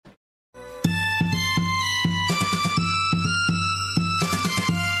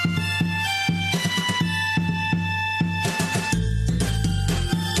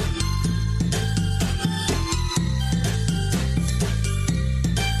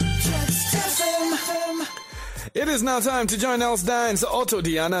It is now time to join Els Dance, Otto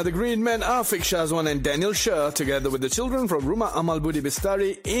Diana, the Green Men, Afik Shazwan and Daniel Shah, together with the children from Rumah Amal Budi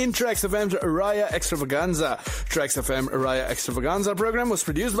Bistari in Trax FM's Raya Extravaganza. Trax FM Raya Extravaganza program was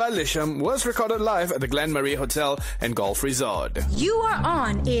produced by Lisham, was recorded live at the Glen Marie Hotel and Golf Resort. You are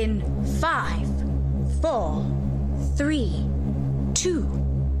on in 5, 4, 3, 2,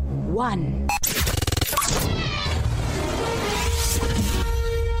 1.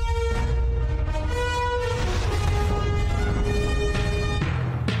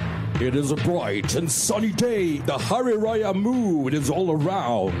 It is a bright and sunny day. The Hari Raya mood is all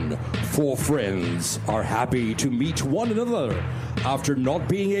around. Four friends are happy to meet one another after not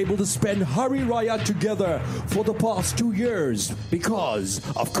being able to spend Hari Raya together for the past 2 years because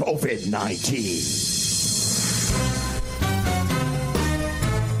of COVID-19.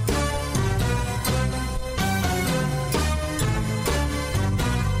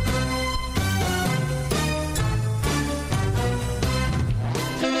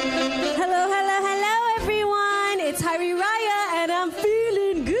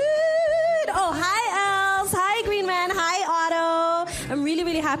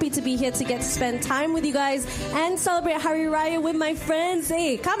 Happy to be here to get to spend time with you guys and celebrate Hari Raya with my friends.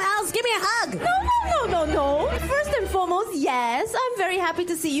 Hey, come Els, give me a hug. No. First and foremost, yes, I'm very happy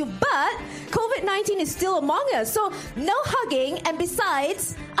to see you, but COVID-19 is still among us, so no hugging, and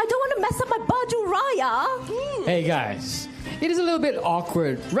besides, I don't want to mess up my baju Raya. Hey guys, it is a little bit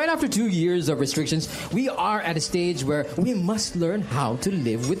awkward. Right after 2 years of restrictions, we are at a stage where we must learn how to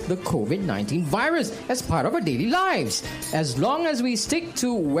live with the COVID-19 virus as part of our daily lives. As long as we stick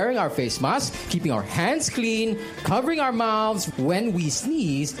to wearing our face masks, keeping our hands clean, covering our mouths when we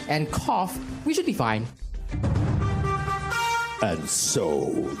sneeze and cough, we should be fine. And so,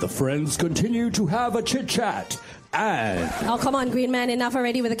 the friends continue to have a chit-chat. And oh, come on, Green Man, enough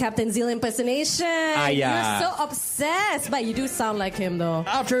already with the Captain Zeal impersonation. You're so obsessed, but you do sound like him, though.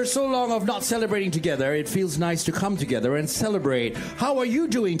 After so long of not celebrating together, it feels nice to come together and celebrate. How are you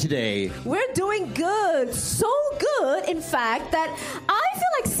doing today? We're doing good. So good, in fact, that I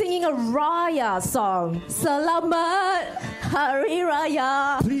feel like singing a Raya song. Selamat Hari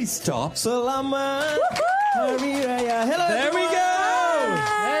Raya. Please stop. Selamat Hari Raya. Hello, there everyone. We go.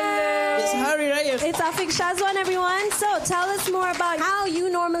 It's Hari Raya. It's Afik Shazwan, everyone. So tell us more about how you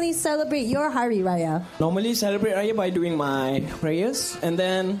normally celebrate your Hari Raya. Normally celebrate Raya by doing my prayers and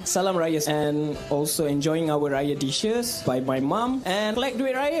then Salam Raya and also enjoying our Raya dishes by my mom and collect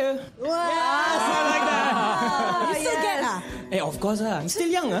duit Raya. Wow. Yes, I like that. You still get lah? Of course lah. Still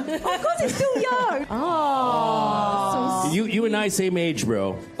young ah. Of course it's still young. Oh. You and I same age,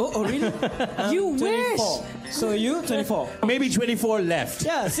 bro. Oh really? You 24. wish. So you 24. Maybe 24 left.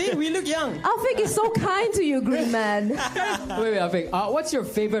 Yeah, see, we look young. Afik is so kind to you, Green Man. Wait, Afik. What's your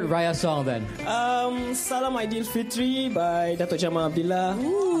favorite Raya song then? Salam Aidil Fitri by Dato' Jamal Abdullah.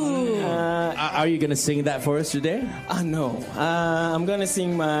 Are you going to sing that for us today? No. I'm going to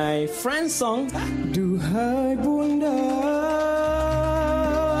sing my friend's song. Duhai Bunda,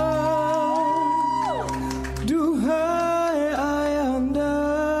 Duhai Ayanda,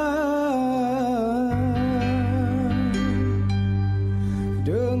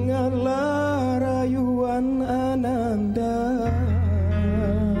 dengarlah rayuan Ananda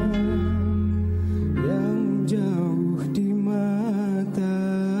yang jauh di mata.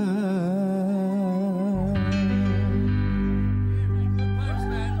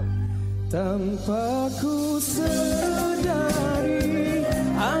 Tanpa ku sedari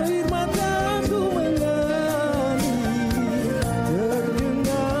air mataku mengalir,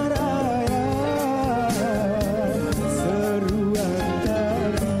 terdengar ayat seruan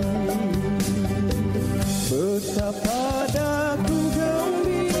tali. Betapa daku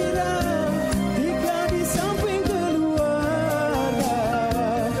gembira jika di samping keluarga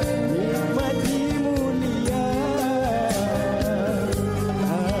nikmati mulia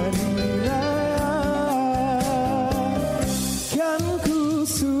hari raya. Kan ku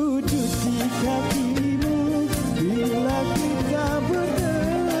sujud di kakimu bila kita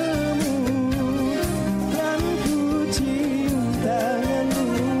bertemu, kan ku cium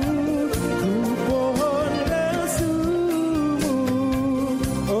tanganmu, ku pohon restumu.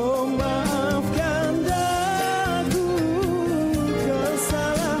 Oh maafkan daku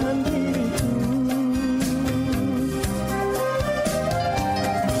kesalahan diriku.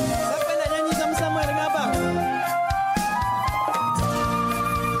 Siapa nak nyanyi sama-sama dengan abang?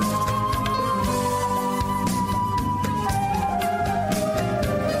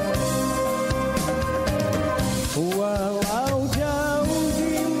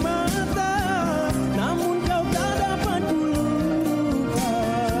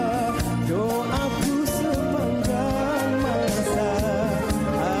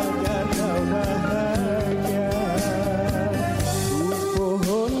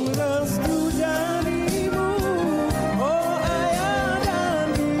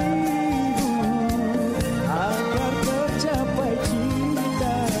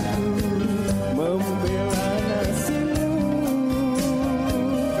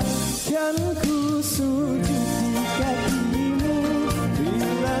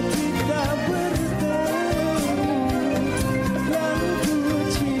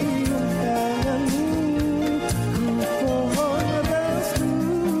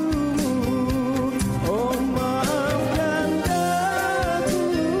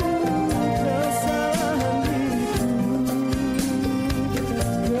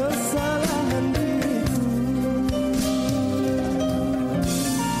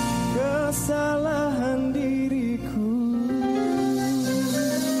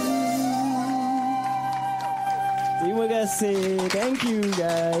 kasih. Thank you,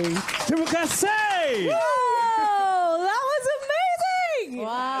 guys. Terima kasih. Oh, that was amazing!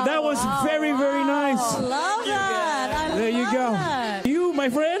 Wow. That was very, very nice. Love that. There you go. That. You, my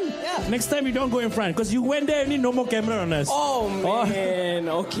friend, next time you don't go in front because you went there and need no more camera on us. Oh, man.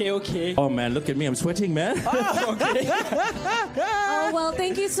 Okay. Oh, man, look at me. I'm sweating, man. Oh, well,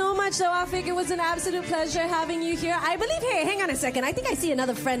 thank you so much, though, Afik. It was an absolute pleasure having you here. I believe, hey, hang on a second. I think I see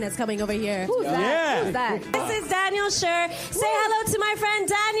another friend that's coming over here. Who's that? Yeah. Who's that? This is Daniel Sher. Say hello to my friend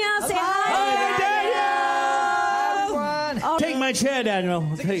Daniel. Say hi. Hi, Daniel. Oh, Take my chair, Daniel.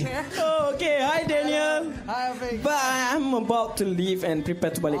 Take. Okay, hi, Daniel. Hi, Afik. But I'm about to leave and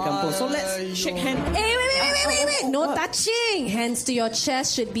prepare to balik kampung. So let's shake hands. Hey, wait. No touching. Hands to your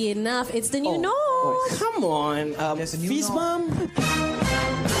chest should be enough. It's the new norm. Come on. There's a new Fist norm. bump.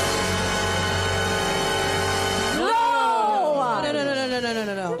 No.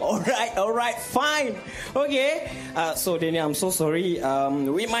 All right, fine. Okay. So Daniel, I'm so sorry.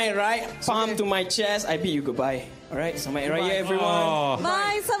 With my right palm to my chest, I bid you goodbye. All right. Selamat Hari Raya, everyone.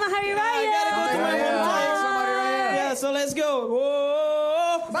 Bye. Selamat Hari Raya. I gotta go to my hometown. Yeah. So let's go.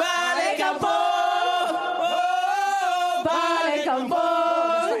 Whoa, balik kampung. Whoa, balik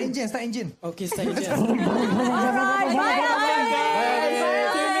kampung. Start engine. Okay, start again.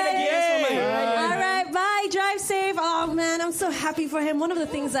 I'm so happy for him. One of the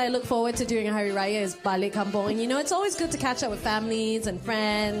things I look forward to during Hari Raya is balik kampung. And you know, it's always good to catch up with families and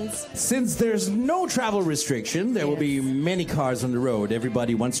friends. Since there's no travel restriction, there will be many cars on the road.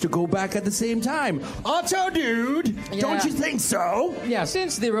 Everybody wants to go back at the same time. Otto, dude, don't you think so? Yeah,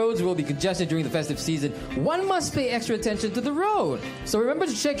 since the roads will be congested during the festive season, one must pay extra attention to the road. So remember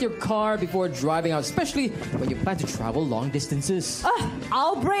to check your car before driving out, especially when you plan to travel long distances.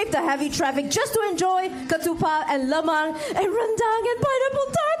 I'll brave the heavy traffic just to enjoy ketupat and lemang and rendang and pineapple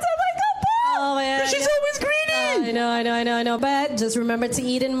tarts at my kampung. Oh, man. She's always greedy. I know. But just remember to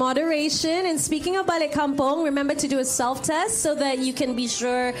eat in moderation. And speaking of balik kampung, remember to do a self-test so that you can be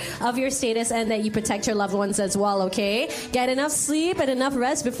sure of your status and that you protect your loved ones as well, okay? Get enough sleep and enough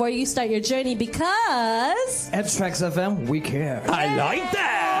rest before you start your journey because... At Trax FM, we care. I like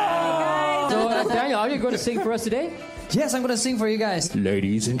that. So, Daniel, are you going to sing for us today? Yes, I'm going to sing for you guys.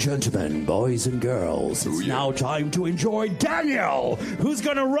 Ladies and gentlemen, boys and girls, it's now time to enjoy Daniel, who's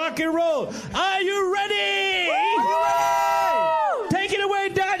gonna rock and roll. Are you ready? Take it away,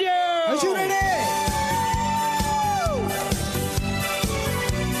 Daniel! Are you ready?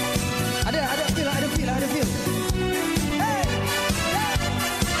 Ada feel. Hey!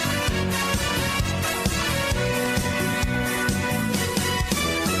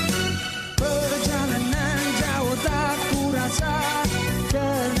 Perjalanan jauh tak kurasa,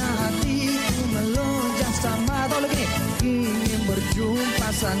 karena hatiku melonjak sama. Tahu lagi ni? Ingin berjumpa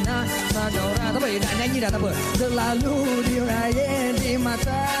sana saudara. Tak apa, nak nyanyi dah tak apa. Selalu diraih di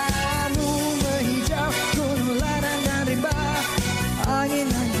matamu menghijau gunung ladang dan rimba.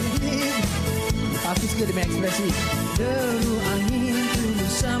 Angin Hafiz suka dia punya ekspresi. Deru angin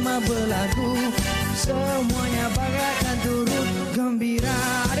tulus sama berlagu, semuanya bagaikan turut gembira.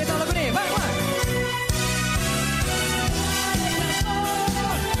 Ada tahu lagu ni? Bang.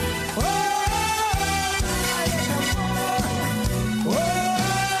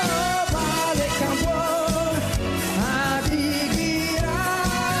 Balik kampung, hati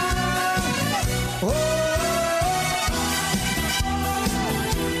girang.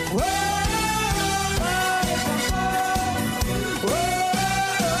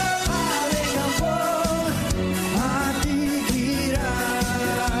 Balik kampung, hati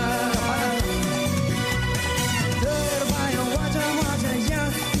girang. Terbayang wajah-wajah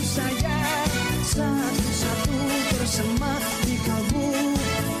yang disayang, satu-satu bersama di kalbu.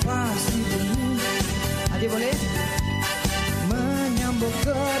 Pasti penuh. Adik boleh? Menyambut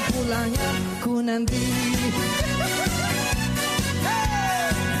kepulanganku nanti.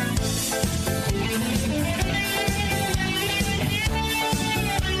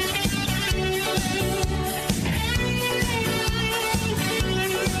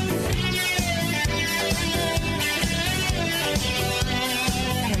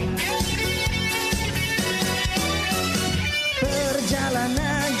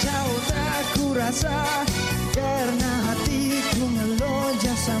 Perjalanan jauh tak kurasa, karena hatiku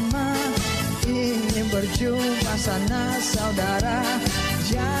melonjak sama. Ingin berjumpa sana saudara,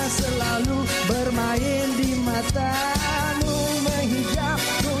 yang selalu bermain di matamu menghijab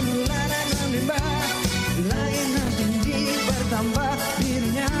gunung ladang dan rimba. Layanan tinggi bertambah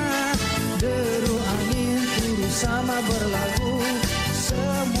dirinya, deru angin turut sama berlagu,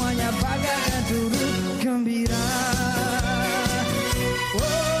 semuanya bagaikan turut gembira.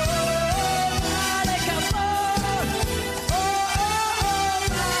 Balik kampung,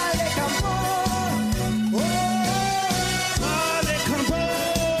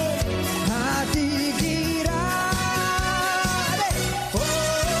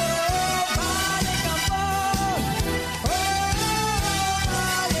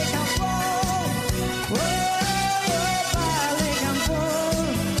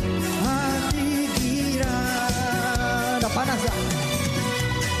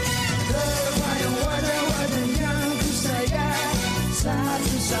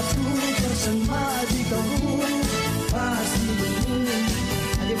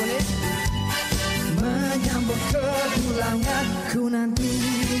 kedulanganku nanti.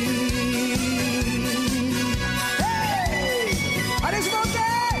 Hey! Ada yang semua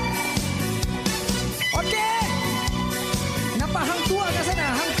okey? Okey? Nampak hang tua kat sana?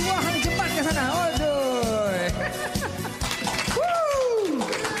 Hang tua, hang cepat kat sana. Aduh.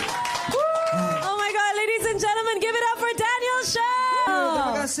 Oh my God, ladies and gentlemen, give it up for Daniel Show.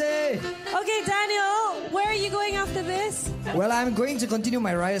 Terima kasih. Okay, Daniel, where are you going after this? Well, I'm going to continue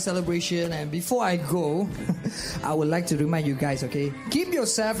my Raya celebration, and before I go, I would like to remind you guys, okay? Keep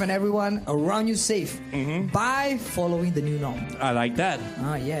yourself and everyone around you safe by following the new norm. I like that.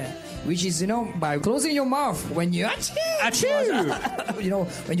 Yeah. Which is, by closing your mouth when you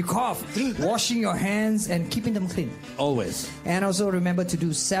when you cough, washing your hands and keeping them clean. Always. And also remember to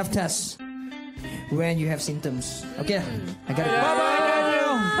do self-tests when you have symptoms. Okay? I got it. Bye-bye.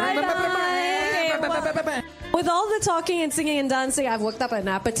 With all the talking and singing and dancing, I've worked up an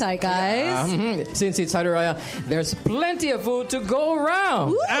appetite, guys. Since it's Hari Raya, there's plenty of food to go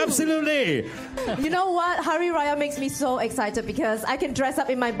around. Absolutely. You know what? Hari Raya makes me so excited because I can dress up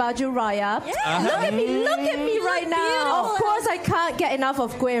in my baju Raya. Look at me right now. Of course, I can't get enough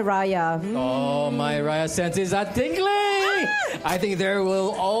of Kueh Raya. Oh, my Raya senses are tingling. I think there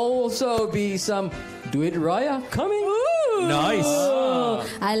will also be some Duit Raya coming. Nice.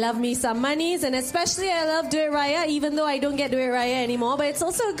 I love me some monies, and especially I love Duit Raya, even though I don't get Duit Raya anymore. But it's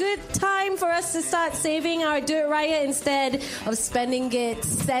also a good time for us to start saving our Duit Raya instead of spending it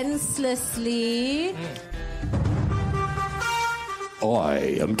senselessly.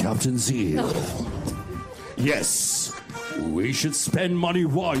 I am Captain Zeal. Yes, we should spend money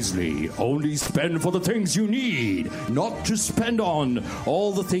wisely. Only spend for the things you need, not to spend on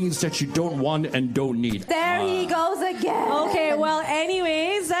all the things that you don't want and don't need. There he goes again. Okay, well,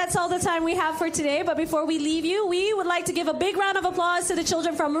 anyways, that's all the time we have for today. But before we leave you, we would like to give a big round of applause to the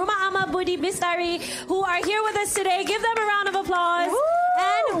children from Rumah Amal Budi Bistari who are here with us today. Give them a round of applause.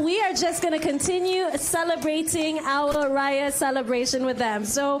 And we are just going to continue celebrating our Raya celebration with them.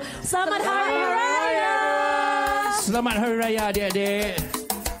 So, Selamat Hari Raya! Selamat Hari Raya, adik-adik.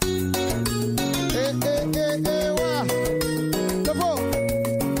 Wah. Tepuk.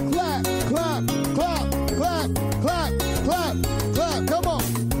 Clap, clap, clap, clap, clap, clap, clap. Come on.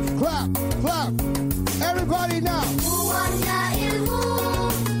 Clap, clap. Everybody now. Buahnya ilmu,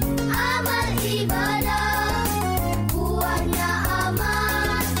 amal ibadah. Buahnya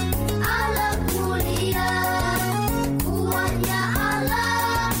amal, alam mulia. Buahnya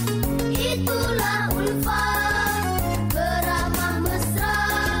Allah, itulah ulfah. Beramah mesra,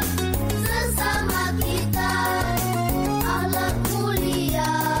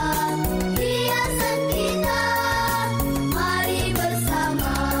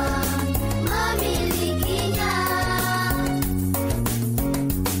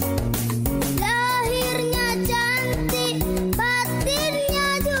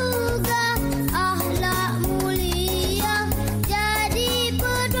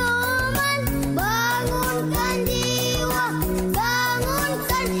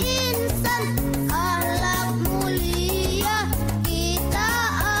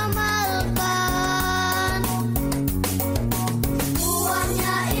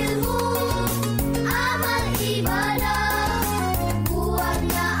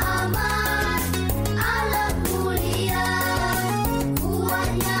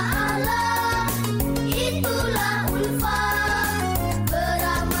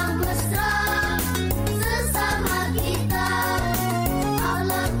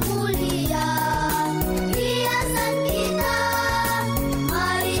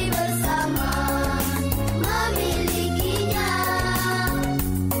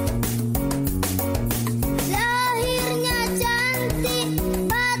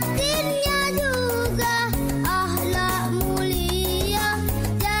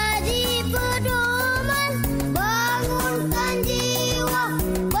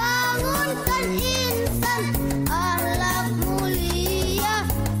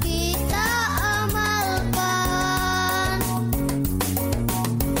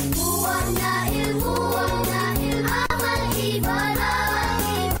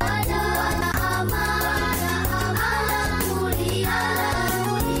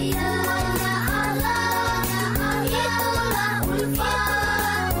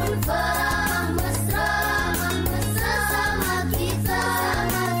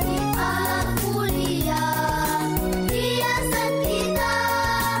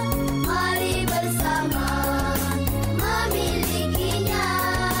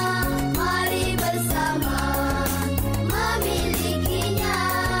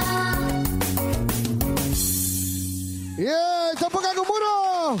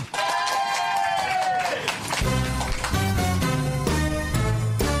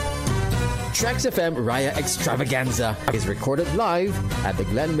 Trax FM Raya Extravaganza is recorded live at the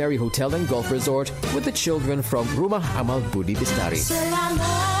Glen Mary Hotel and Golf Resort with the children from Rumah Amal Budi Bestari.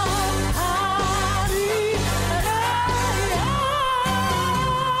 Selama